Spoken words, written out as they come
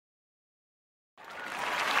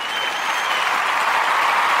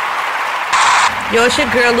Yo, it's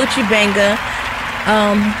your girl, Bangah.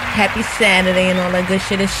 Happy Saturday and all that good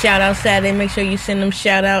shit. It's Shoutout Saturday. Make sure you send them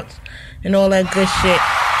shoutouts and all that good shit.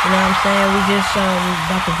 You know what I'm saying? We just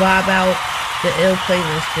about to vibe out the ill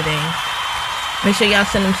playlist today. Make sure y'all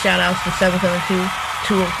send them shoutouts to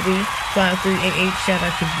 772-203-5388. Shout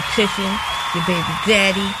out to Beautician, your baby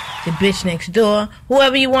daddy, the bitch next door,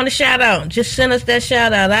 whoever you want to shout out. Just send us that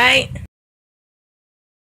shout out, alright?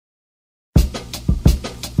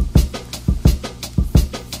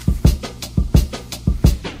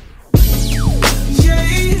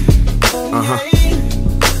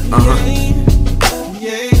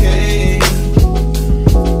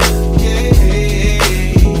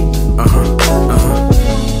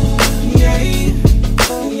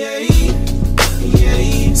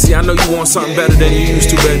 See, I know you want something better than you used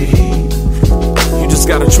to, baby. You just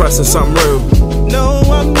gotta trust in something real. No,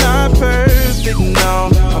 I'm not perfect, no.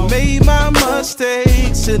 I made my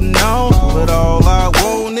mistakes, and no, but all I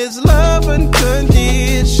want is love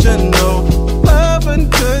unconditional. Love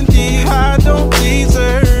unconditional. I don't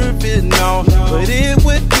deserve it, no, but it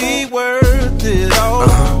would be worth it all.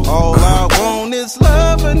 All I want is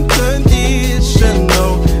love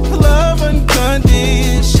unconditional. Love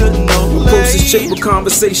unconditional. Post this chick with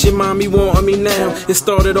conversation, mommy wanting me now. It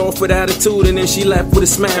started off with attitude and then she left with a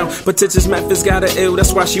smile. Pretentious methods got her ill,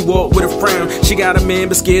 that's why she walked with a frown. She got a man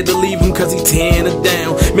but scared to leave him cause he tearing her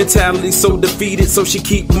down. Mentality so defeated so she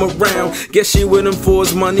keep him around. Guess she with him for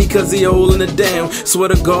his money cause he holding her down. Swear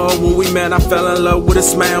to God when we met I fell in love with a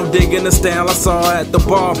smile. Digging the style I saw her at the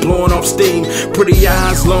bar blowing off steam. Pretty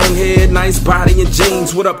eyes, long hair, nice body and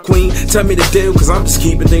jeans. What up queen? Tell me the deal cause I'm just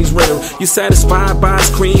keeping things real. You satisfied by his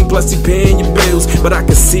cream plus he paying your bills. But I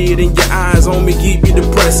can see it in your eyes, homie, keep you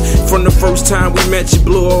depressed. From the first time we met, you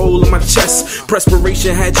blew a hole in my chest.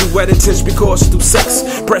 Perspiration had you wet, intense because through sex.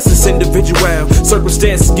 Precious individual,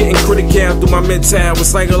 circumstances getting critical through my mental.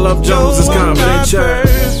 It's like a Love Jones is confidential.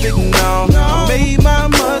 Perfect, no. I made my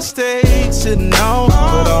mistakes, and no,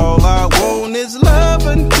 but all I want is love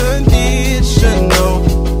unconditional.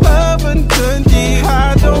 Love unconditional.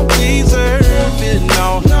 I don't deserve it,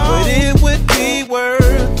 no, but it would be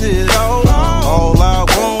worth it all. All I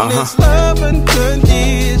want is love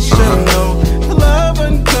unconditional. Love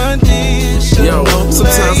unconditional. Yo,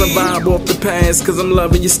 sometimes I vibe off the past cause I'm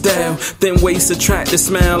loving your style. Thin waist attract the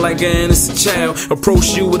smile like an innocent child.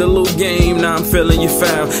 Approach you with a little game, now I'm feeling your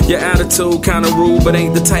foul. Your attitude kinda rude but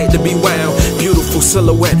ain't the type to be wild. Beautiful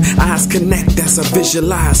silhouette, eyes connect as I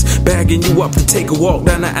visualize. Bagging you up to take a walk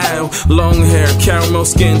down the aisle. Long hair, caramel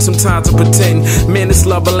skin, sometimes I pretend. Man, this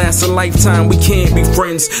love will last a lifetime, we can't be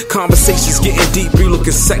friends. Conversations getting deep, you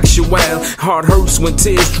looking sexual. Heart hurts when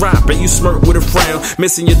tears drop and you smirk with a frown.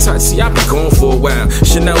 Missing your touch, see I be gone for a while.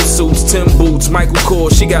 Chanel suits, Tim boots, Michael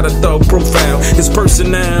Kors, she got a thug profile. His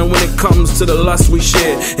personal when it comes to the lust we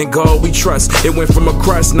share. And God we trust, it went from a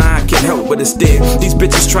crush, now I can't help but it's dead. These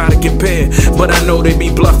bitches try to compare, but I know they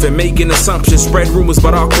be bluffing. Making assumptions, spread rumors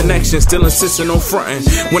about our connections. Still insisting on fronting.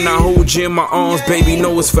 When I hold you in my arms, baby,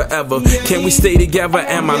 know it's forever. Can we stay together?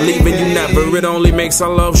 Am I leaving you never? It only makes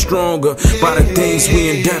our love stronger by the things we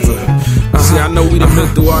endeavor. See, I know we done been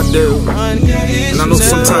through our deal, and I know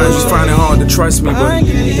sometimes you find it hard to trust me, but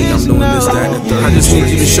you think I'm doing this, that, and the third. I just need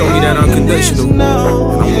you to show me that unconditional, and I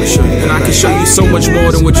wanna show you, and I can show you so much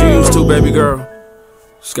more than what you used to, baby girl.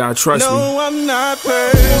 Just gotta trust me. No, I'm not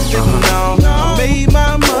perfect, no. I made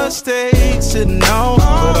my mistakes, and no,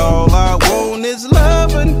 but all I want is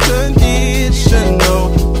love unconditional.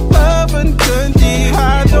 Love unconditional.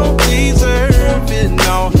 I don't deserve it,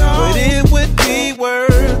 no, but it would be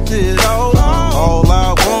worth it all. All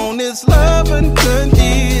I want is love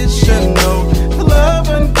unconditional. Love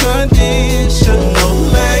unconditional.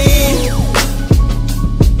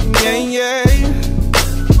 Yeah, yeah.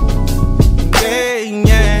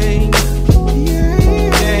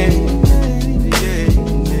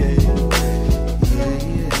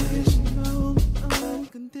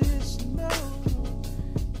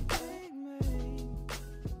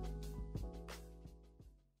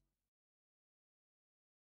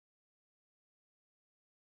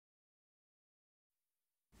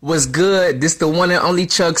 What's good? This the one and only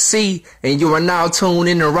Chuck C, and you are now tuned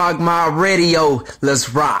in to Rock My Radio. Let's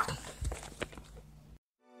rock.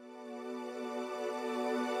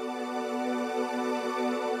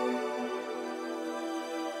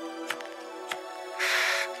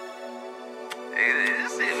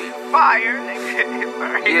 This shit be fire, nigga.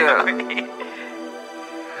 Yeah.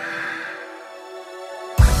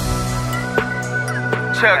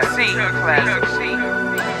 Chuck C,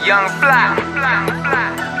 Young Fly.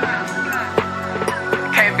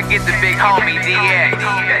 Can't forget the big homie DX.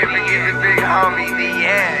 Can't forget the big homie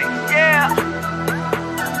DX. Yeah.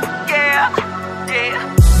 Yeah,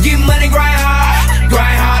 yeah. Get money, grind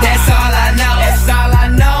hard, that's all I know. That's all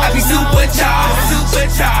I know. I be supercharged,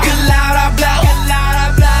 good loud I blow,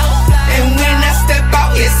 and when I step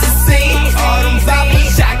out, it's a scene. All them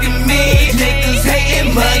boppers shocking me, niggas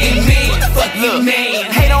hating, mugging me. Fuck you,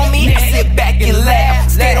 man. Hate on me, I sit back and laugh.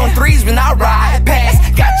 Stay on threes when I ride past.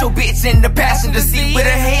 Got your bitch in the passenger seat with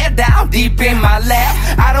her head down deep in my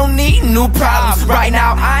lap. I don't need new problems right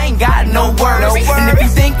now. I ain't got no worries. And if you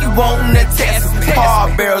think you want to test,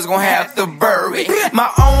 Paul Barrel's gonna have to bury.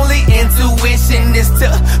 My only intuition is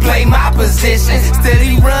to play my position.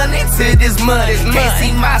 Steady running to this money. Can't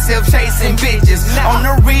see myself chasing bitches. On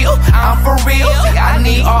the real, I'm for real. I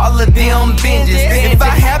need all of them binges. If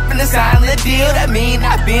I happen to sign a deal, that mean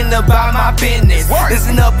I've been about my business.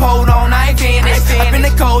 Listen up, hold on, I ain't finished. I've been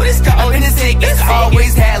the coldest, I've been the sickest.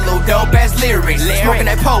 Always had little dope ass lyrics. Smoking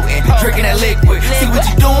that potent, drinking that liquid. See what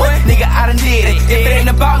you doing? Nigga, I done did it. If it ain't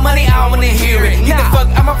about money, I don't wanna hear it. Get the fuck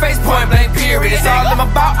out my face, point blank, period. It's all I'm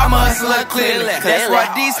about, I'm a hustler, clearly. That's why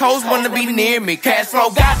these hoes wanna be near me. Cash flow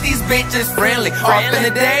got these bitches friendly. Off in the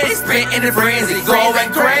day, they spent in the frenzy.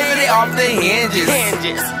 Going crazy off the hinges.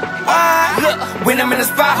 Look, when I'm in the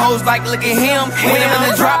spot, hoes like, look at him. When I'm in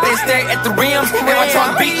the drop, they stare at the rims. And my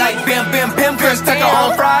trunk beat like bim, bim, bim. Chris Tucker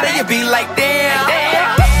on Friday, you be like, damn.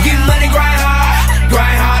 Get money, grind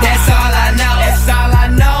hard, that's all I know. That's all I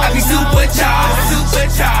know. I be supercharged,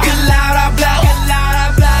 good loud I blow,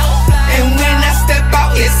 and when I step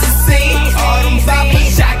out, it's a scene. All them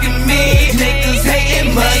boppers shocking me, niggas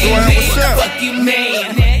hating, mugging me. Fuck you,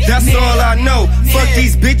 man. That's all I know. Fuck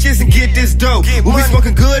these bitches and get this dope. We'll be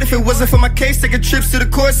smoking good if it wasn't for my case. Taking trips to the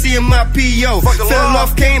court, seeing my P.O. Fell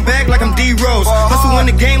off, came back like I'm D-Rose. Hustle in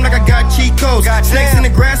the game like I got cheat codes. Snakes in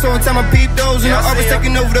the grass all the time I peep those. And the others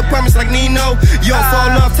taking over the apartments like Nino. Yo,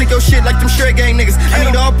 fall off, take your shit like them straight gang niggas. I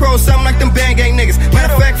need all pros, something like them bang gang niggas.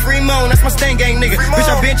 Matter of fact, free moan, that's my stain gang nigga. Bitch,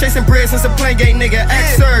 I been chasing bread since a plain gang nigga.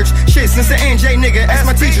 Act Surge, shit, since the NJ nigga. Ask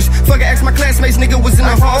my teachers, fuck it, ask my classmates, nigga. Was in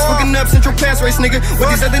the halls, fucking up Central Pass race, nigga.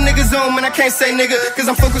 What these other niggas on, man, I can't say nigga. Cause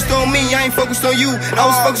I'm focused on me, I ain't focused on you. I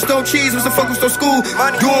was focused on cheese, wasn't focused on school.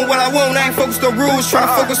 Doing what I want, I ain't focused on rules. Trying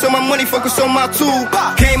to focus on my money, focus on my tool.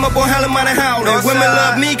 Came up on hell and howling. Women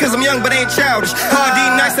love me cause I'm young but ain't childish. Hard D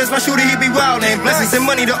nice, that's my shooter, he be wildin'. Blessings and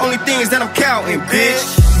money, the only things that I'm counting, bitch.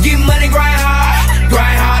 Get money, grind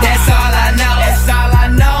hard, that's all I know. That's all I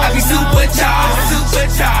know. I be supercharged,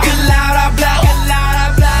 good loud I blow,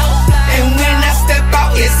 and when I step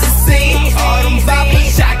out, it's a scene. All them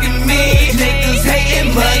boppers shocking me, niggas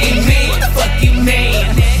hating, mugging me. Fuck you,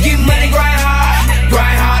 man. Get money, grind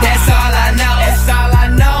hard, that's all I know. That's all I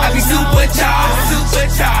know. I be supercharged,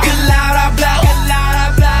 good loud I blow,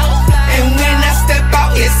 and when I step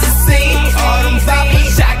out, it's a scene. All them boppers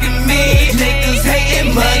shocking me, niggas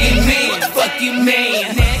hating, mugging me. Fuck you,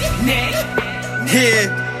 man.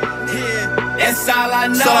 Yeah, that's all I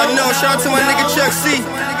know. that's all I know. Shout out to my nigga Chuck C.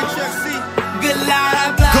 Good loud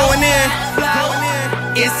I blow. Going in.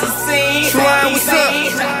 It's a scene. Shrine, what's up?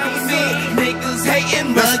 Niggas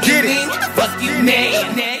hating, Let's get mugging it. me. Fuck you, man.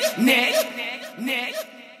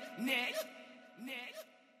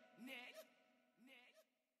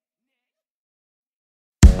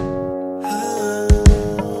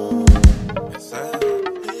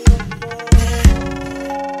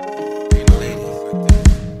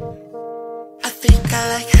 I think I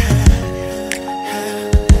like her.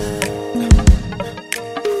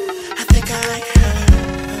 I think I like her.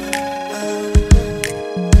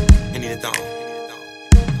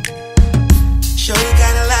 Shorty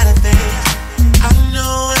got a lot of things. I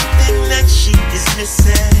know one thing that she is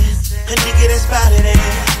missing. A nigga that's spotted it.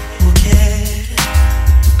 Who cares?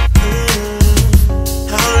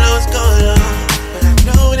 I don't know what's going on, but I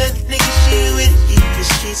know that nigga she with you, cause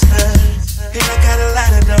she's hers. And I got a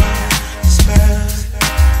lot of noise, spurs.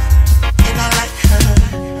 And I like her,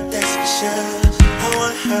 that's for sure. I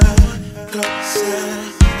want her closer.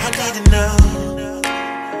 I need to know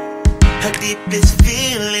her deepest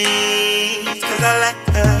feelings, cause I like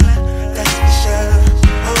her, that's for sure.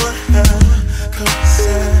 I want her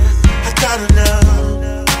closer. I gotta know,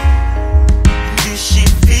 do she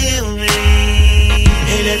feel me?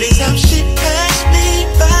 And every time she pass me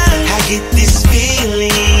by, I get this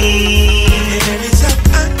feeling. And every time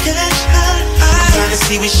I catch her eye, I'm trying to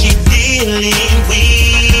see what she dealing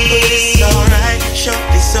with. But it's alright,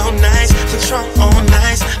 shorty's so nice. Patron on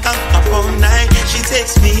nice, I'm up all night. She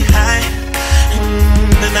takes me high,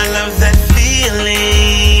 and I love that feeling.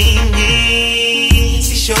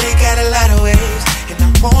 See, shorty got a lot of ways, and I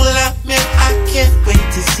won't lie, man, I can't wait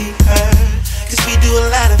to see her. Cause we do a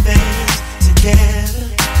lot of things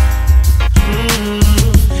together.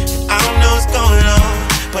 I don't know what's going on,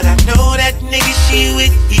 but I know that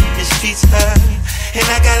she's her, and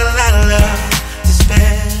I got a lot of love to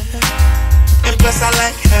spare. And plus I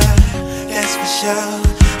like her, that's for sure.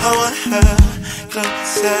 I want her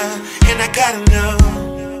closer, and I gotta know,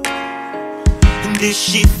 does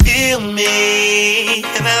she feel me?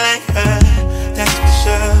 And I like her, that's for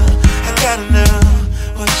sure. I gotta know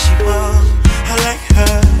what she wants. I like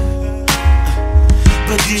her,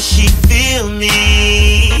 but does she feel me?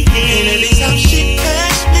 And every time she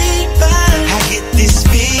passes me by, I get this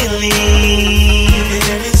feeling. And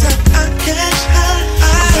every time I catch her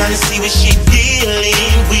eye, I'm trying to see what she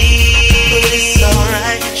dealing with. But it's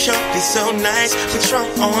alright, shorty's so nice, Patron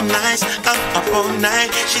all night, I'm up all night.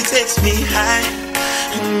 She takes me high,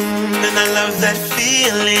 and I love that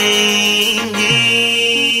feeling.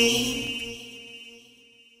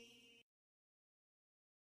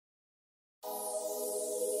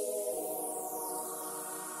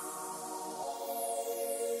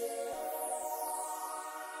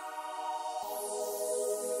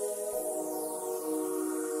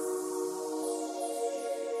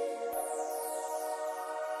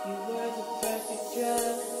 You were the perfect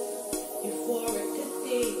drug, euphoric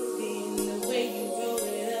addicting. The way you roll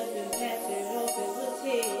it up and pass it off, it was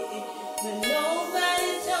hitting. But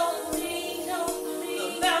nobody told me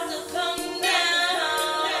about to come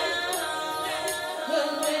down. But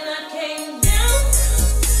when I came down,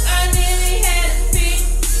 I nearly had a fit.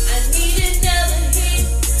 I needed another hit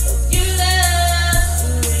of your love.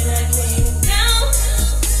 And when I came down,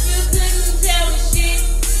 you couldn't tell me shit.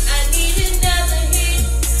 I needed another hit.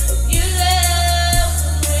 You love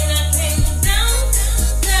when I came down,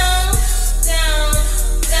 down, down,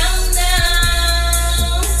 down,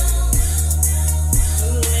 down.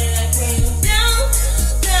 When I came down,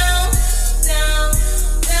 down, down,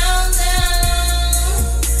 down, down.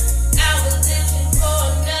 I was itching for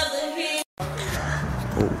another hit.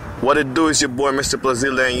 What it do is your boy Mr.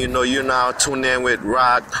 Blazilla, and you now tune in with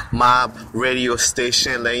Rock Mobb radio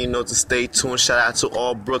station, letting you know to stay tuned. Shout out to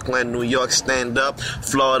all Brooklyn, New York stand up,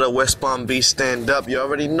 Florida, West Palm Beach stand up. You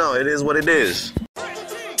already know it is what it is.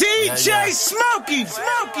 DJ Smokey,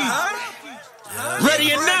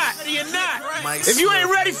 ready or not? If you ain't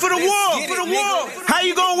ready for the war, how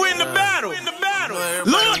you gonna win the battle?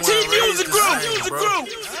 Lil T Music Group,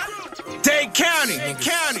 Dade County,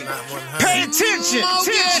 pay attention.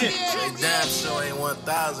 Damn sure ain't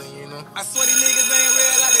 1,000, you know. I swear these niggas ain't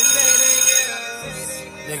real like they say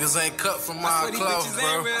they is. Niggas ain't cut from my clothes,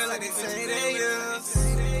 bro.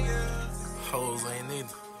 Hoes ain't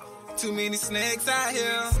either. Too many snakes out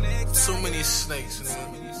here. Too many snakes,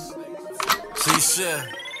 nigga. See shit.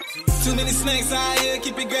 Too many snakes out here,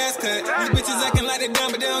 keep your grass cut. These bitches acting like they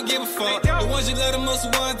dumb, but they don't give a fuck. The ones you love the most, the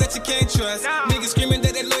ones that you can't trust. Niggas screaming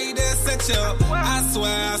that they love you, they'll set you up. I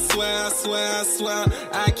swear,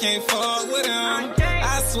 I can't fuck with them.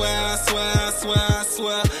 I swear,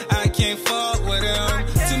 I can't fuck with them.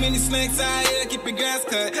 Too many snakes out here, keep your grass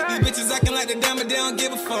cut. These bitches acting like they dumb, but they don't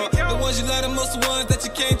give a fuck. The ones you love the most, the ones that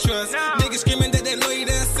you can't trust. Niggas screaming that they love you,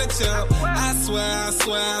 they'll set you up. I swear,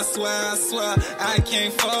 I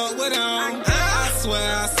can't fuck with them. I swear,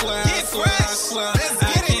 I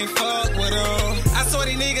can't fuck with them. I swear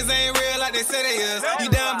these niggas ain't real like they say they is. You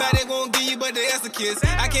down bad, they won't give you but they ass a kiss.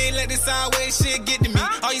 I can't let this sideways shit get to me.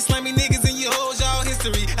 All you slimy niggas and you hoes, y'all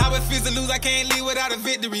history. I refuse to lose, I can't leave without a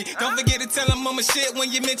victory. Don't forget to tell them I'm a shit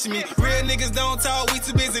when you mention me. Real niggas don't talk, we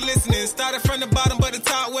too busy listening. Started from the bottom, but the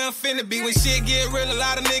top where I'm finna be. When shit get real, a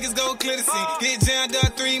lot of niggas go clear the scene. Get jammed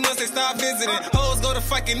up 3 months, they start visiting. Hoes go to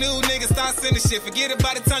fucking new niggas, start sending shit. Forget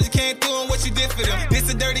about the times you came through and what you did for them. This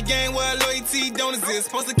a dirty game where loyalty don't exist.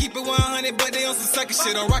 Supposed to keep it 100, but they on some sucker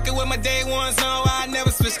shit. I'm rocking with my day ones, no, I never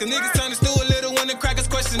switch. Cause niggas turn the stool a little when the crackers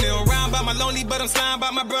question it. Around by my lonely, but I'm slime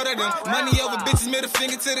by my brother them. Money over bitches, middle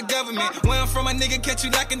finger to the government. Where I'm from, my nigga catch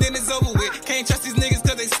you lacking, then it's over with. Can't trust these niggas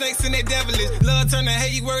cause they snakes and they devilish. Love turn to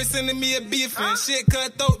hate, words sending me a beef friend. Shit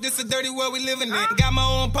cutthroat, this a dirty world we living in. Got my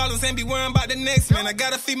own problems, ain't be worrying about the next man. I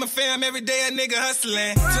gotta feed my fam every day, a nigga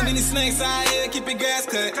hustling. Too many snakes out here, keep your grass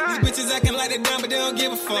cut. These bitches acting like they dumb, but they don't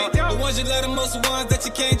give a fuck. The ones you love the most, the ones that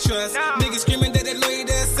you can't trust. Niggas screaming that they love you,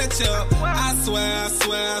 they'll set you up. I swear,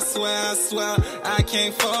 I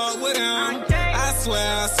can't fuck with them. I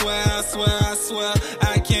swear,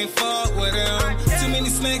 I can't fuck with them. Too many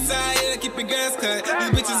snakes out here, keep your grass cut.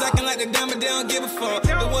 These bitches acting like they dumb, but they don't give a fuck.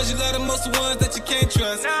 The ones you love the most, the ones that you can't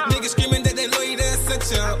trust. Niggas screaming that they love you, they'll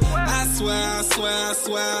set you up. I swear,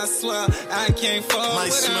 I can't fuck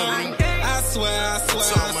with them. I swear,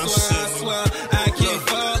 I can't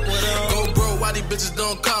fuck with them. Go bro, why these bitches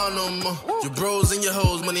don't call no more? Your bros and your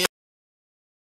hoes, money